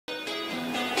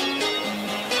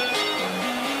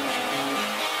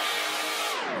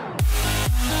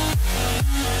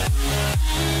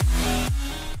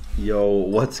Yo,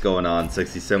 what's going on,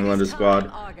 67 London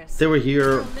Squad? They were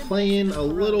here playing a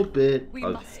little bit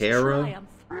of Hera.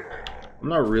 I'm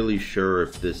not really sure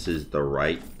if this is the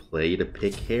right play to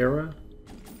pick Hera,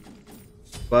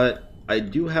 but I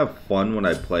do have fun when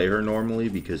I play her normally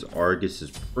because Argus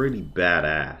is pretty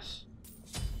badass.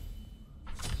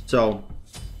 So,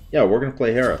 yeah, we're gonna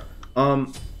play Hera.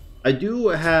 I do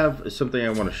have something I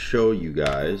want to show you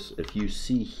guys. If you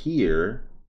see here,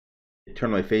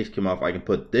 turn my face cam off, I can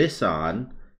put this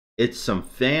on. It's some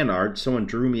fan art. Someone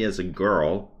drew me as a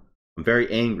girl. I'm very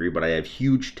angry, but I have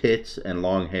huge tits and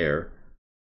long hair.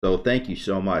 So thank you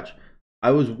so much.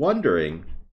 I was wondering,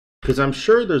 because I'm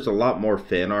sure there's a lot more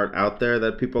fan art out there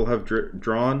that people have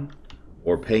drawn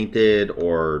or painted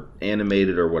or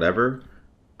animated or whatever.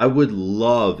 I would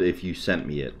love if you sent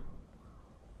me it,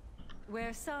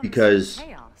 because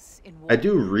I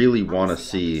do really want to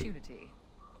see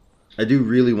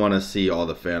all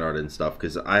the fan art and stuff,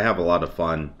 because I have a lot of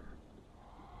fun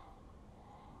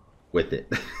with it.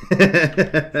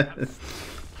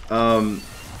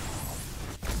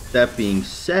 That being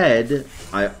said,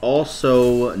 I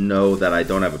also know that I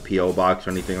don't have a PO box or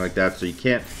anything like that, so you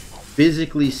can't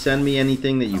physically send me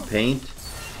anything that you paint.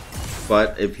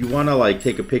 But if you want to like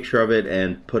take a picture of it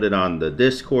and put it on the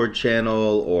Discord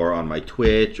channel or on my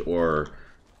Twitch or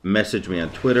message me on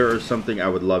Twitter or something, I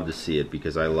would love to see it,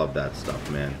 because I love that stuff,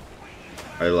 man.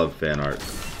 I love fan art.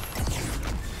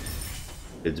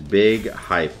 It's big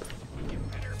hype.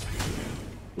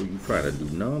 What are you trying to do,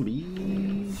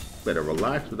 numbies? Better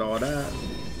relax with all that.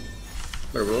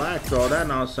 Better relax with all that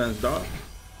nonsense, dog.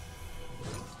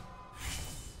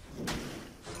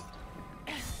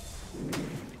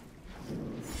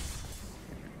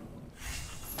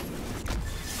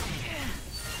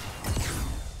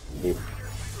 Oof.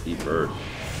 Deep earth.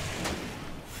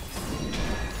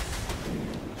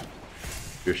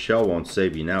 Your shell won't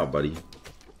save you now, buddy.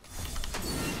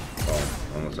 Oh,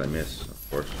 unless I miss, of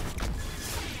course.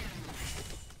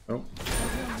 Oh.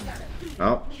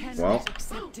 Oh, well.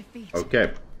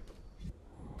 Okay.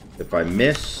 If I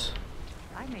miss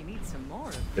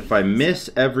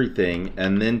everything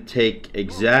and then take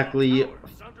exactly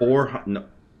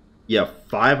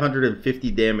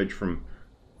 550 damage from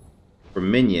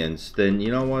minions, then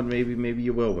you know what? Maybe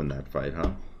you will win that fight,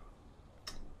 huh?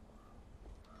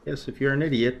 Yes, if you're an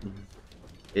idiot,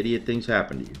 idiot things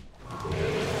happen to you.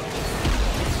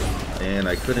 And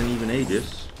I couldn't even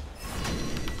Aegis.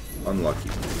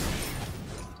 Unlucky.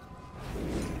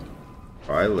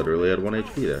 I literally had 1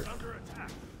 HP there.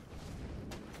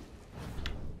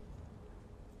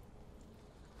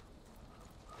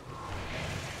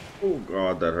 Oh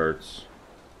god, that hurts.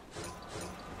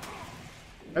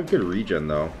 I have good regen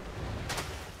though.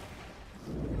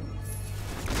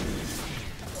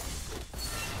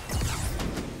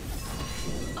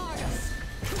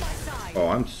 Oh,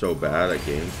 I'm so bad at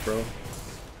games, bro.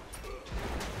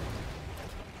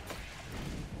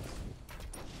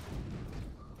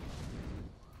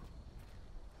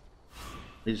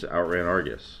 He just outran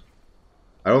Argus.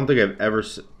 I don't think I've ever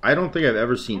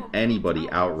seen anybody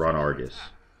outrun Argus.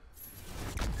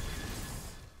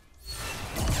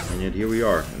 And yet here we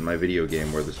are in my video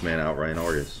game where this man outran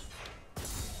Argus.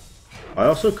 I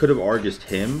also could have Argused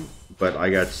him, but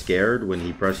I got scared when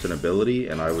he pressed an ability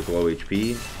and I was low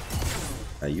HP.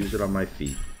 I used it on my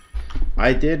feet.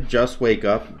 I did just wake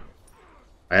up.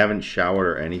 I haven't showered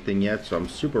or anything yet, so I'm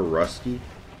super rusty.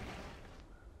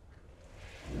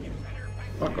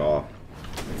 Fuck off.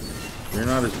 You're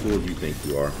not as cool as you think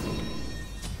you are.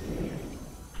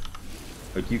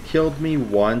 Like, you killed me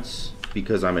once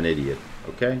because I'm an idiot,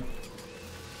 okay?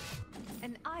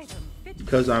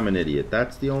 Because I'm an idiot.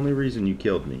 That's the only reason you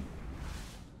killed me.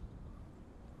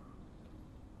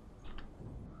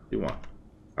 What do you want?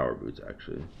 Power boots,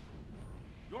 actually.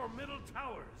 Your middle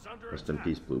tower is under Rest in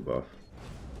peace, blue buff.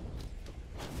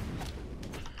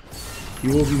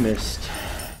 You will be missed.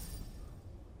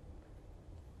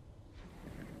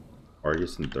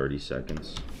 Argus in 30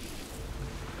 seconds.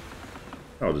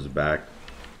 Oh, just back.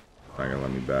 Not gonna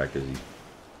let me back, is he?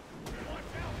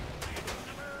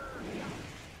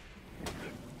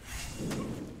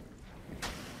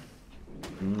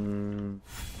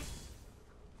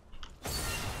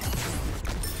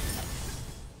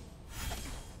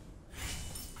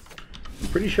 I'm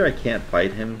pretty sure I can't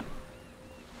fight him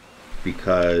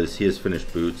because he has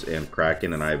finished boots and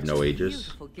Kraken and I have no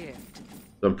Aegis.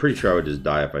 So I'm pretty sure I would just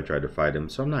die if I tried to fight him,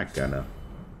 so I'm not gonna.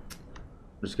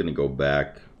 I'm just gonna go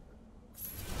back.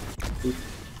 Boop,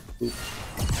 boop.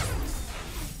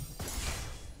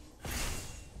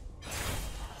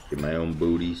 Get my own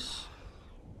booties.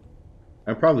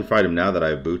 I'd probably fight him now that I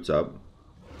have boots up.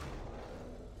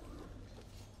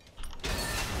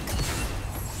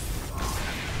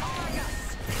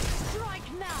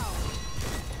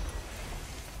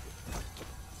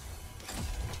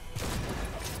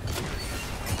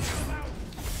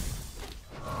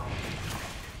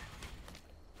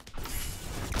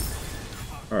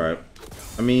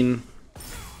 I mean,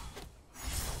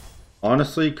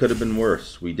 honestly, could have been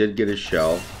worse. We did get his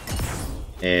shell,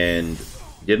 and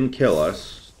didn't kill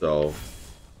us, so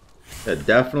that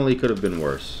definitely could have been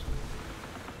worse.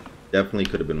 Definitely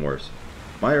could have been worse.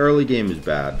 My early game is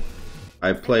bad.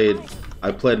 I played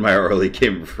my early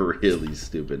game really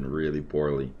stupid and really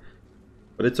poorly.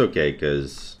 But it's okay,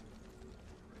 because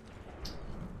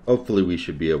hopefully we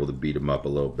should be able to beat him up a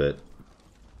little bit.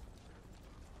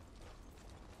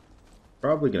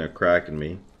 Probably gonna crack in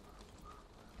me.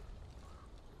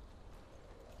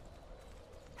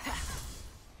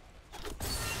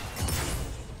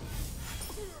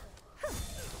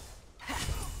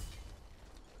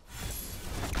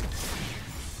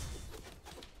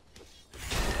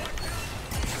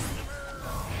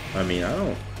 I mean, I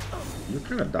don't... You're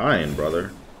kind of dying,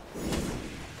 brother.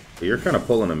 But you're kind of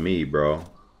pulling a me, bro.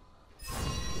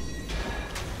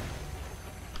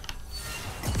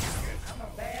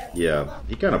 Yeah,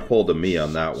 he kind of pulled a me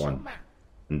on that one.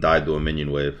 And died to a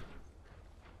minion wave.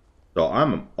 So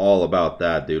I'm all about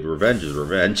that, dude. Revenge is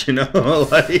revenge, you know?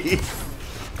 Like,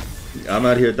 I'm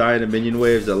out here dying to minion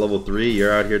waves at level 3.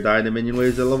 You're out here dying to minion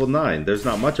waves at level 9. There's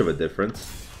not much of a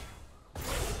difference.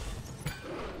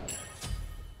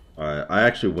 I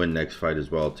actually win next fight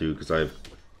as well too, because I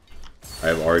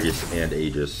have Argus and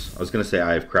Aegis. I was gonna say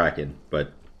I have Kraken,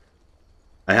 but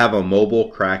I have a mobile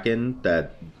Kraken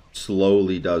that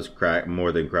slowly does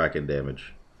more than Kraken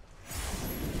damage.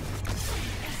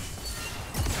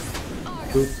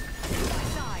 Boop.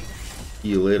 See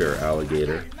you later,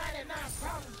 alligator.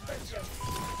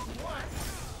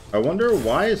 I wonder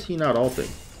why is he not ulting?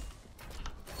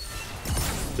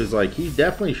 Because like he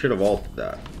definitely should have ulted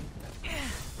that.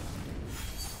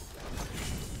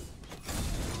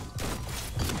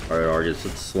 Alright, Argus,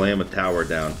 let's slam a tower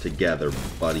down together,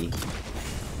 buddy.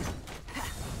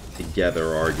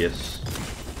 Together, Argus.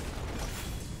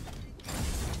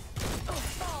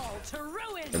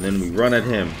 And then we run at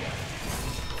him.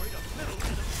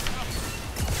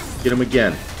 Get him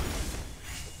again.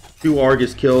 2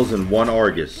 Argus kills and 1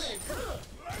 Argus.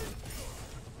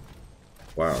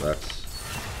 Wow, that's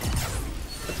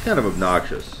kind of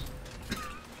obnoxious.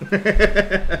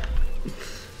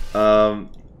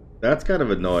 That's kind of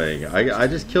annoying. I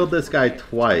just killed this guy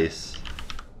twice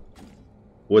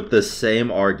with the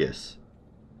same Argus.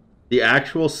 The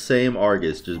actual same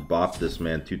Argus just bopped this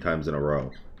man 2 times in a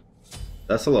row.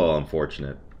 That's a little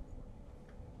unfortunate.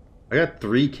 I got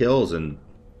 3 kills in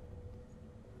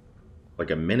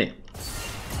like a minute.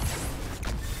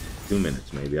 2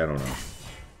 minutes maybe, I don't know.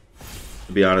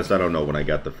 To be honest, I don't know when I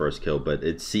got the first kill, but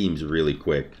it seems really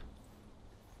quick.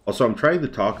 Also, I'm trying to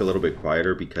talk a little bit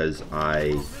quieter because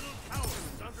I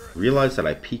realize that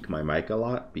I peak my mic a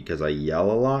lot because I yell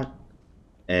a lot.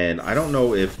 And I don't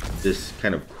know if this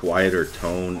kind of quieter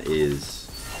tone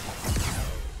is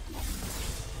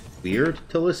weird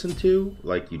to listen to,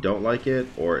 like you don't like it,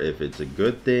 or if it's a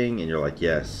good thing and you're like,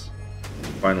 yes,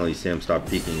 finally Sam stopped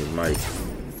peaking his mic.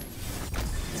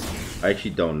 I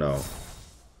actually don't know.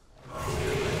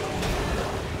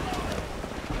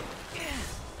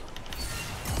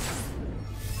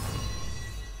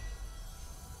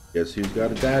 Guess who's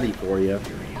got a daddy for you?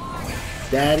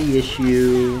 Daddy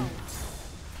issue.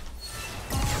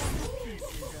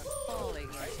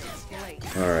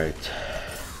 Alright.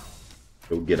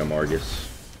 Go get him, Argus.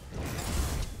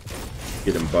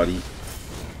 Get him, buddy.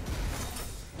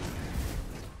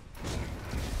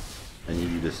 I need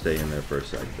you to stay in there for a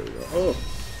sec. There we go. Oh!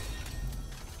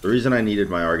 The reason I needed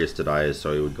my Argus to die is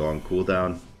so he would go on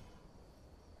cooldown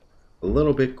a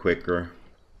little bit quicker.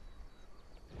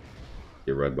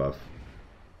 Get red buff.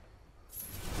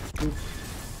 Oop.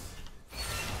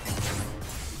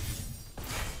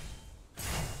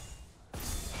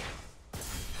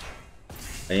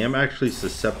 I am actually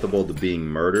susceptible to being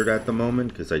murdered at the moment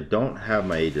because I don't have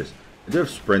my Aegis. I do have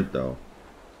Sprint though.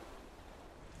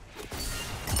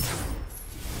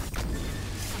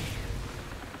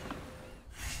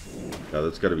 Yeah,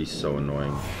 that's gotta be so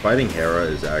annoying. Fighting Hera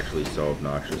is actually so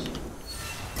obnoxious.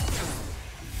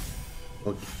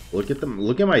 Look at them.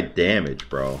 Look at my damage,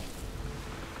 bro.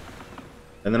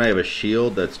 And then I have a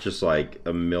shield that's just like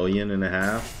 1.5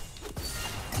 million.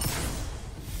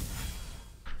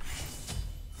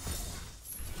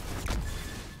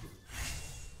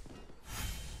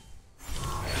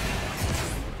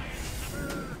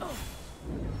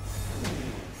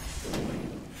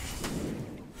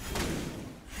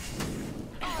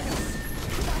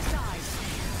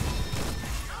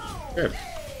 Good.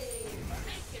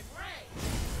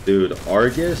 Dude,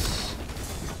 Argus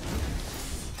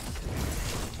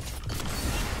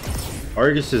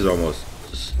is almost,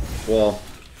 well,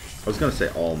 I was gonna say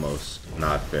almost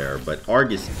not fair, but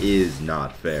Argus is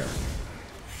not fair.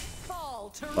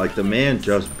 Like, the man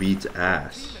just beats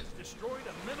ass.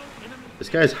 This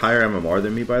guy's higher MMR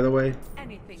than me, by the way.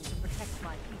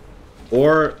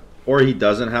 Or he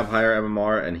doesn't have higher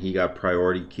MMR and he got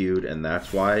priority queued, and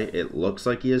that's why it looks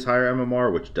like he has higher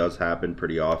MMR, which does happen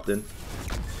pretty often.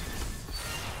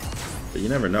 But you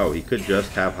never know. He could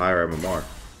just have higher MMR.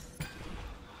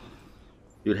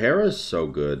 Dude, Hera's so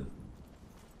good.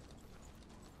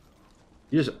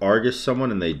 You just Argus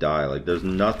someone and they die. Like, there's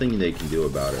nothing they can do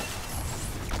about it.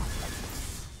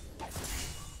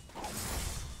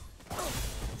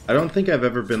 I don't think I've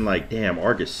ever been like, damn,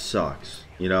 Argus sucks,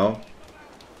 you know?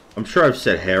 I'm sure I've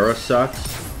said Hera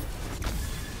sucks.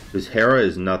 Because Hera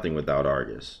is nothing without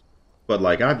Argus. But,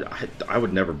 like, I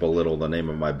would never belittle the name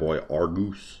of my boy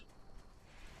Argus.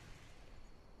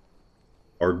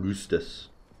 Argustus.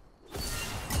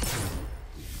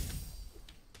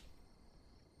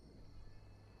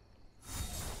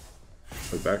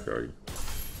 What back are you?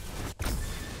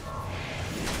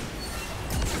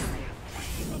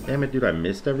 Damn it, dude, I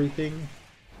missed everything.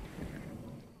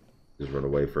 Just run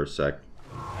away for a sec.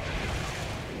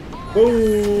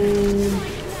 Boom!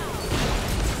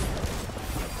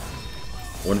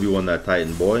 1v1 that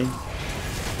Titan boy.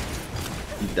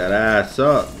 Eat that ass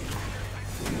up.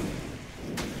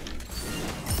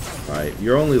 Alright,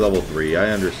 you're only level 3,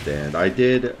 I understand. I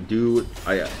gave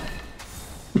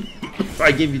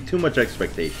you too much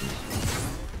expectations.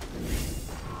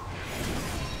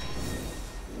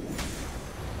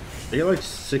 I get like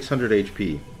 600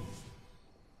 HP.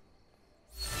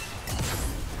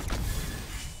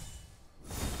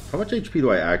 How much HP do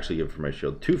I actually get for my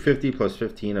shield? 250 plus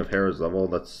 15 of Hera's level.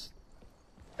 That's...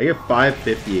 I get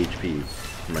 550 HP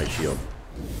for my shield.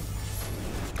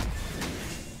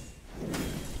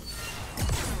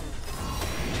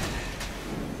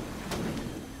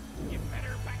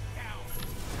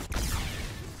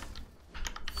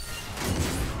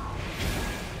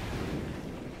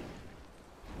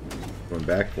 Going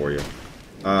back for you.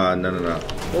 No.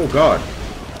 Oh, God.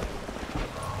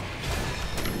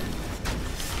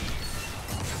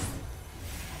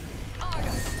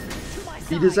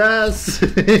 Beat his ass.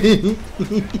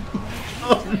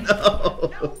 Oh,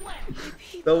 no.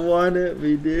 The one hit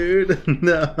me, dude.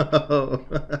 No.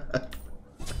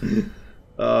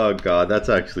 Oh, God. That's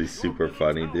actually super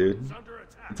funny, dude.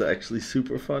 It's actually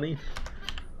super funny.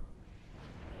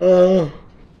 Oh.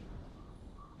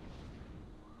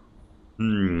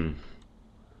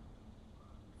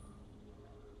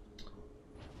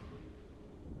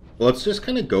 Let's just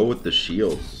kind of go with the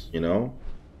shields, you know?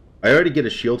 I already get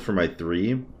a shield for my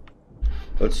 3.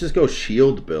 Let's just go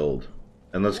shield build.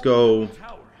 And let's go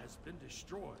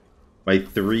my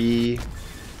 3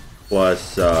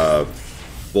 plus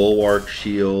Bulwark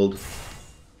shield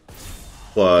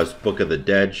plus Book of the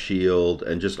Dead shield,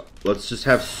 and just let's just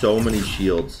have so many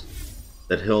shields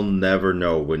that he'll never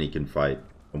know when he can fight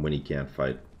and when he can't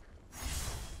fight.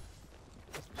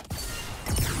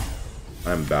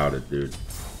 I'm about it, dude.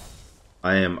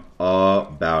 I am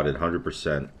about it,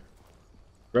 100%.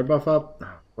 Red buff up?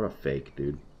 What a fake,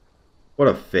 dude. What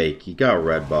a fake. He got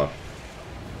red buff.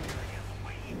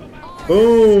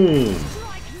 Boom!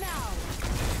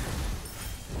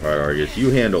 Alright, Argus, you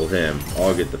handle him.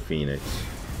 I'll get the Phoenix.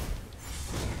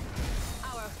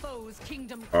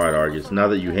 Alright, Argus, now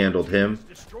that you handled him,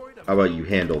 how about you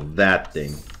handle that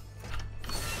thing?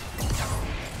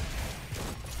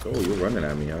 Oh, you're running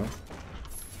at me, huh?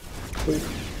 Cool.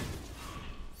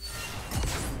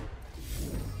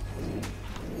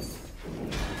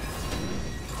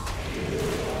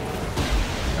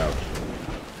 Ouch.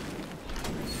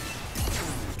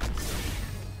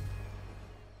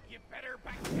 You better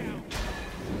back down.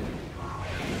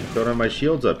 Don't have my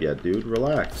shields up yet, dude.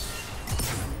 Relax.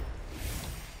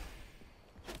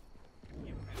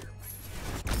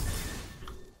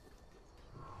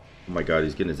 Oh my god,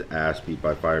 he's getting his ass beat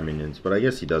by fire minions. But I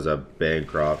guess he does have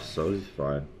Bancrofts, so he's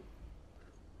fine.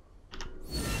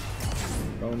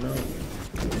 Oh no.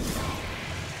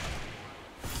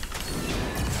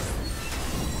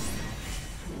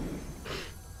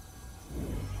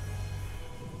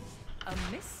 A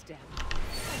misstep.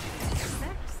 I didn't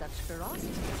expect such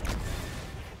ferocity.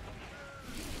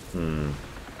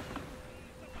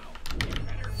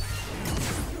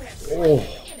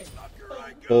 Oh.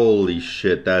 Holy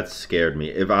shit, that scared me.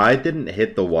 If I didn't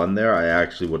hit the one there, I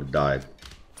actually would have died.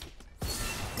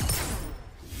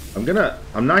 I'm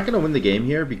not gonna win the game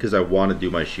here because I want to do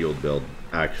my shield build,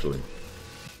 actually.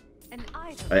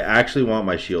 I actually want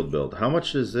my shield build. How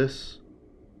much is this?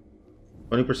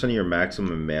 20% of your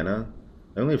maximum mana?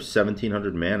 I only have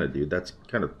 1700 mana, dude. That's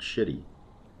kind of shitty.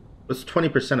 What's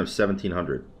 20% of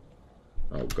 1700?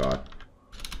 Oh god.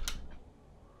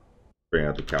 Bring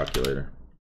out the calculator.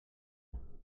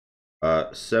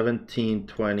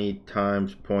 1720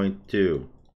 times 0.2.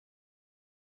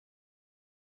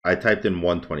 I typed in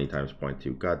 120 times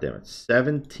 0.2. God damn it.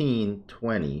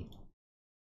 1720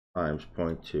 times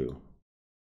 0.2.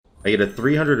 I get a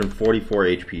 344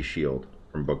 HP shield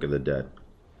from Book of the Dead.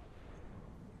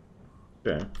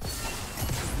 Okay.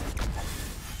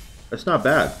 That's not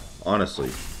bad,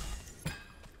 honestly.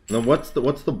 And then what's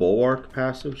the Bulwark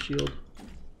passive shield?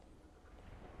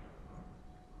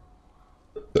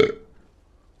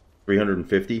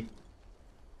 350.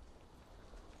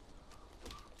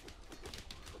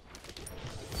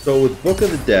 So with Book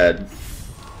of the Dead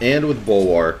and with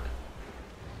Bulwark,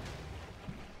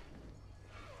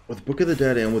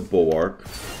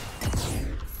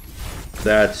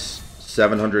 that's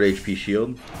 700 HP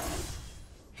shield.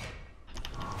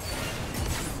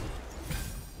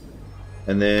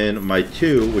 And then my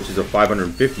 2, which is a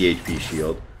 550 HP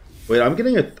shield. Wait, I'm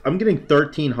getting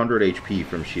 1300 HP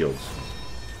from shields.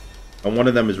 And one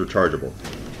of them is rechargeable.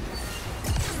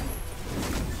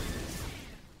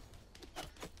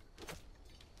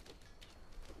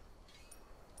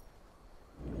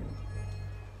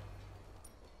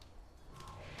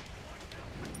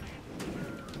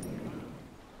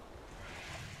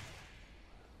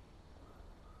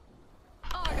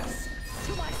 Argus,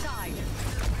 to my side.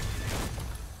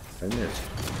 I missed.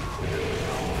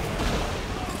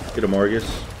 Get him,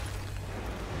 Argus.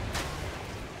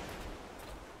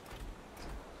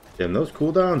 Damn, those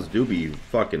cooldowns do be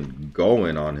fucking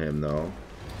going on him, though.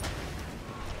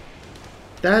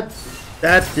 That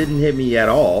didn't hit me at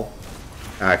all,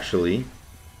 actually.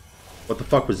 What the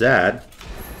fuck was that?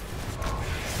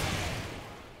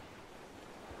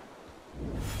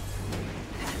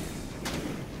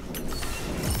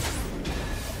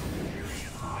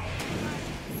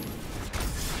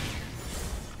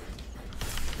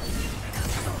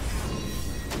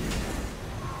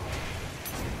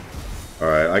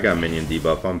 Alright, I got minion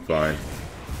debuff, I'm fine.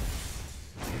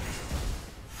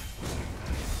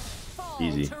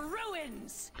 Easy.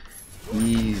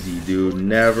 Easy, dude.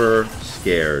 Never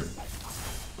scared.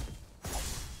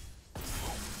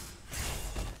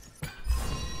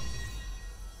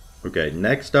 Okay,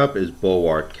 next up is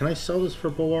Bulwark. Can I sell this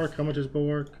for Bulwark? How much is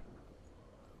Bulwark?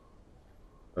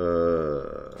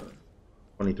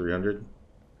 2300.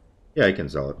 Yeah, I can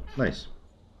sell it. Nice.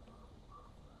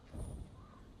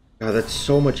 God, that's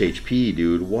so much HP,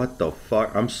 dude. What the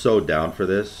fuck? I'm so down for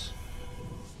this.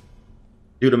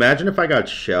 Dude, imagine if I got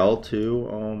Shell, too.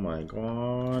 Oh my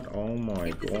god. Oh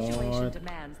my god.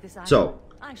 So,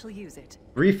 I shall use it.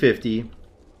 350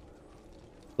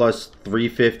 plus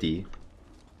 350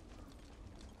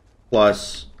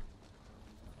 plus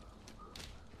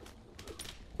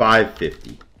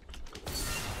 550.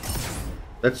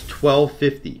 That's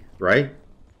 1250, right?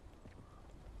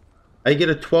 I get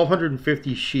a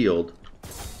 1250 shield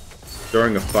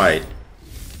during a fight,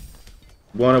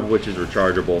 one of which is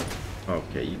rechargeable.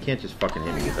 Okay, you can't just fucking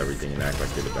hit me with everything and act like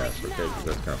you're the best, okay? Because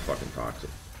that's kind of fucking toxic.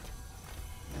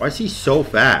 Why is he so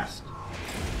fast?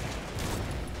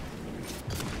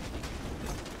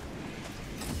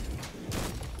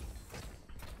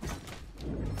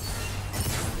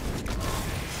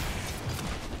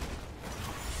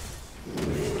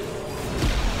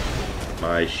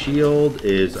 My shield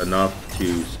is enough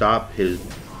to stop his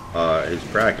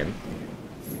Kraken.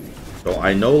 So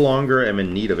I no longer am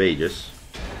in need of Aegis.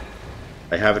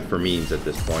 I have it for means at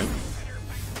this point.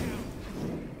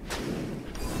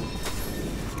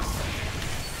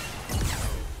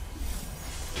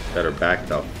 Better back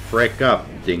the frick up,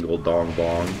 dingle dong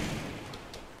bong.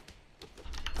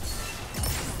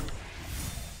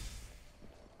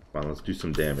 Come on, let's do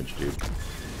some damage, dude.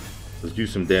 Let's do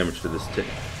some damage to this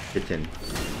kitten.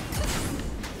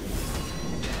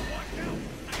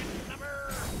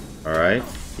 Alright,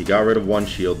 he got rid of one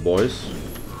shield, boys.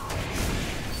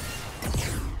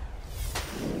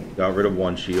 Got rid of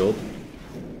one shield.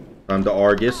 Time to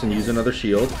Argus and use another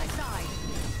shield.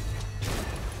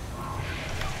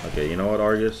 Okay, you know what,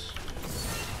 Argus?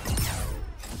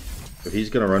 If he's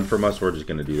gonna run from us, we're just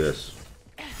gonna do this.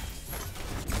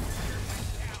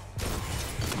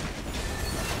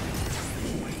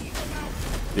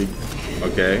 Dude,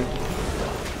 okay.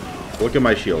 Look at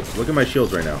my shields. Look at my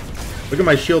shields right now. Look at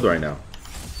my shield right now.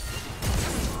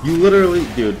 You literally...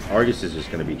 Dude, Argus is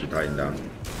just gonna beat your Titan down.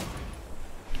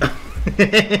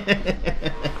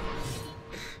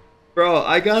 Bro,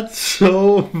 I got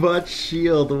so much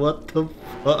shield. What the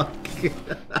fuck?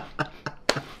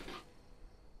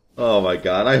 Oh my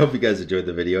god. I hope you guys enjoyed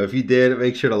the video. If you did,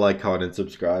 make sure to like, comment, and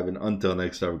subscribe. And until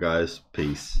next time, guys,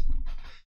 peace.